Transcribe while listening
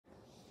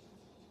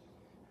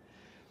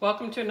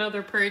Welcome to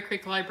another Prairie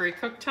Creek Library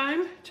Cook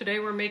Time. Today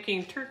we're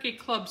making turkey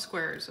club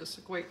squares. This is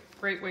a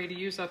great way to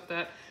use up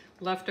that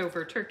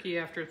leftover turkey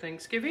after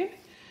Thanksgiving.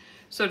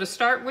 So to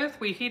start with,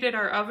 we heated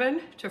our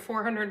oven to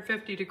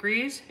 450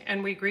 degrees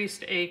and we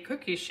greased a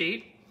cookie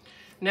sheet.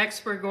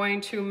 Next we're going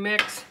to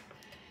mix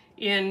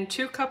in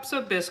 2 cups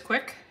of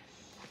Bisquick.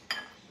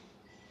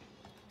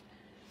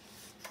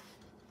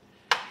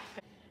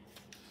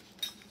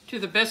 To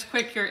the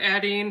Bisquick you're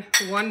adding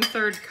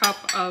 1/3 cup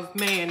of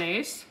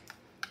mayonnaise.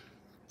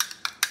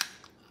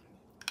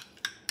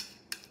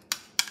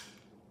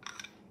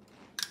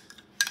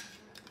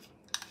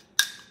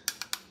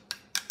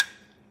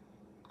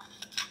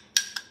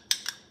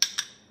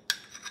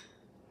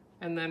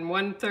 And then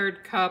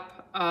 1/3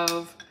 cup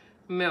of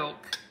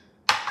milk.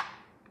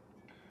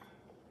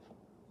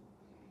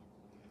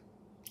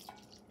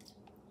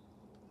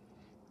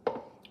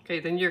 Okay,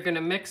 then you're going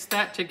to mix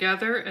that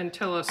together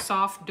until a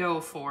soft dough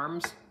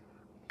forms.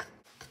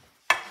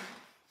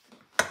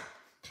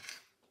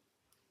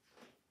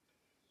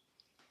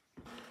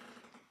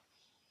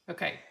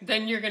 Okay,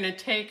 then you're going to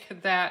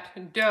take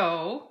that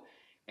dough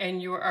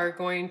and you are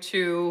going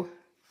to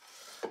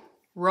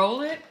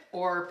roll it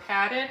or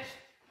pat it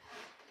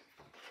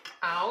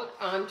out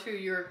onto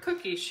your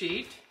cookie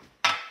sheet,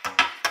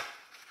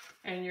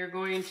 and you're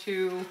going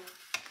to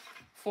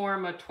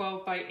form a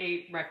 12 by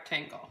 8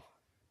 rectangle.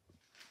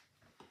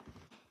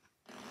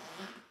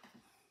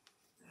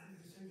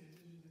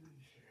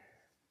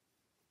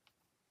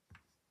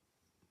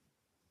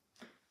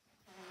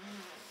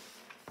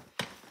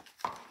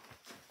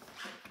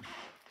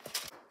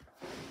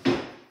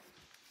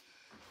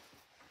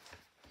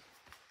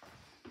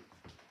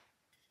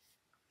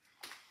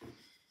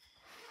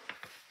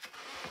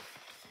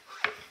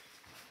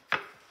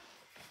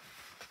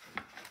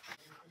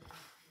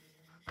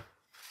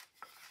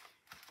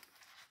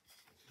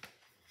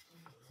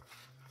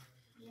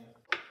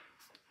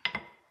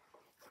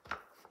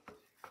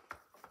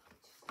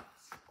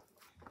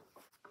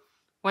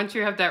 Once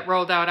you have that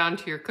rolled out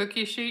onto your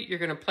cookie sheet, you're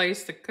going to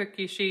place the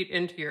cookie sheet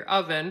into your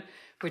oven,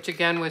 which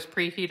again was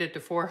preheated to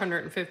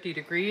 450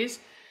 degrees.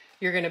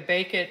 You're going to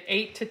bake it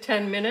 8 to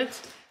 10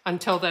 minutes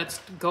until that's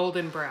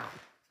golden brown.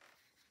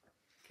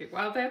 Okay,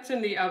 while that's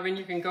in the oven,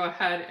 you can go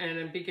ahead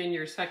and begin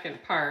your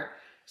second part.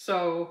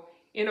 So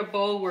in a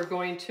bowl, we're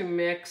going to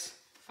mix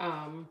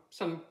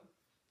some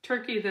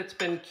turkey that's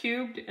been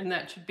cubed, and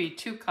that should be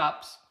 2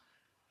 cups.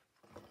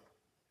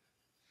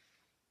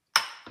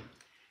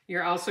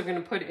 You're also going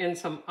to put in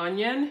some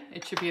onion.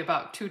 It should be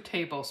about 2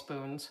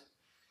 tablespoons.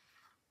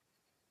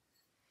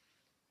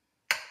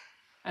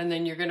 And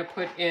then you're going to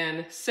put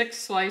in 6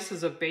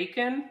 slices of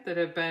bacon that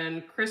have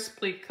been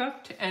crisply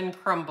cooked and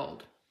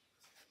crumbled.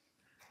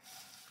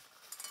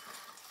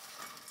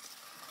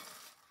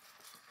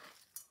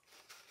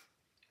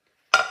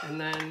 And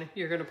then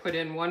you're going to put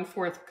in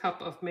 1/4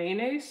 cup of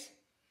mayonnaise.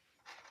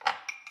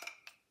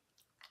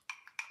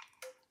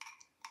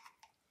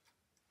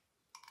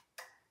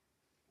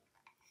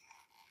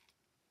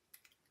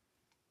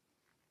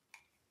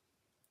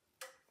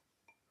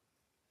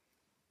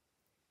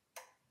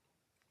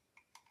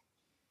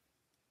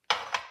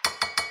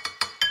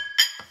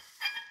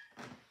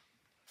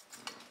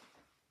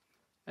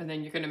 And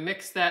then you're going to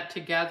mix that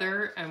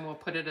together and we'll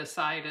put it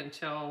aside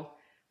until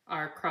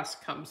our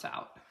crust comes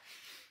out.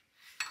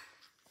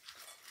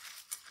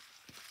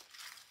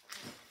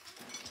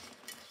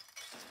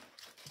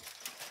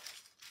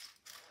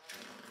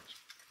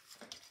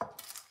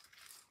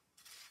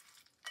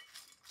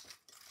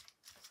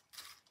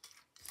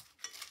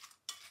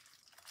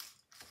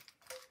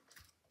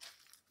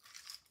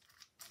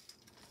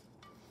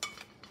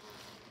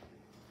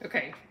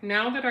 Okay,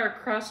 now that our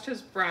crust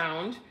has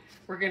browned,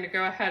 we're going to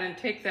go ahead and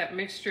take that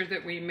mixture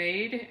that we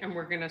made and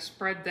we're going to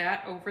spread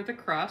that over the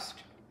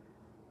crust.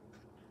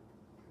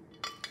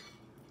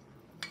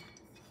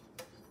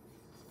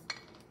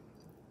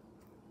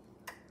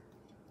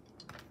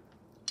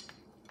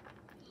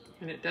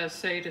 And it does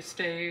say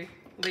to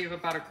leave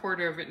about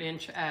 1/4 of an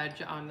inch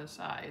edge on the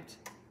sides.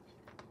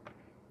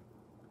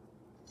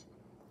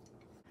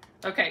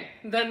 Okay,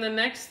 then the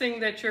next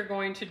thing that you're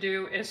going to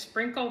do is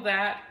sprinkle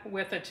that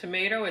with a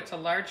tomato. It's a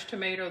large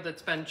tomato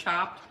that's been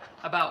chopped,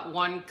 about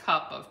 1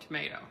 cup of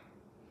tomato.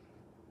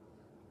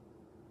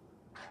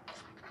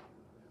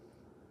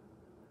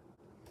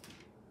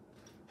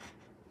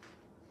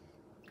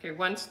 Okay,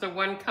 once the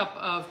 1 cup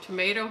of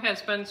tomato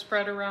has been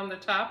spread around the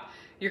top,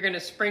 you're going to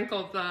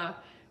sprinkle the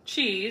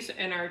cheese,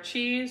 and our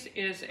cheese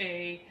is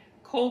a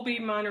Colby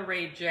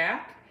Monterey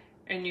Jack,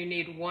 and you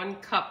need 1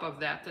 cup of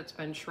that that's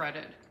been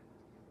shredded.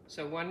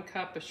 So 1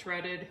 cup of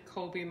shredded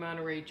Colby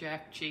Monterey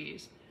Jack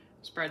cheese.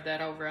 Spread that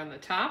over on the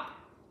top.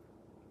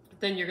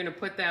 Then you're going to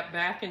put that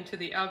back into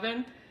the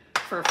oven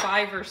for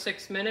 5 or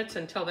 6 minutes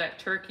until that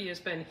turkey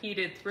has been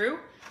heated through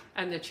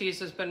and the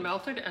cheese has been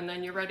melted, and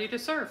then you're ready to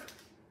serve.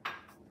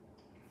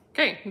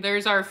 Okay,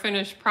 there's our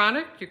finished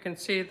product. You can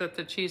see that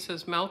the cheese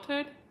has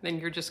melted. Then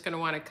you're just going to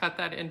want to cut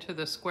that into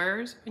the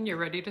squares and you're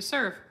ready to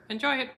serve. Enjoy it.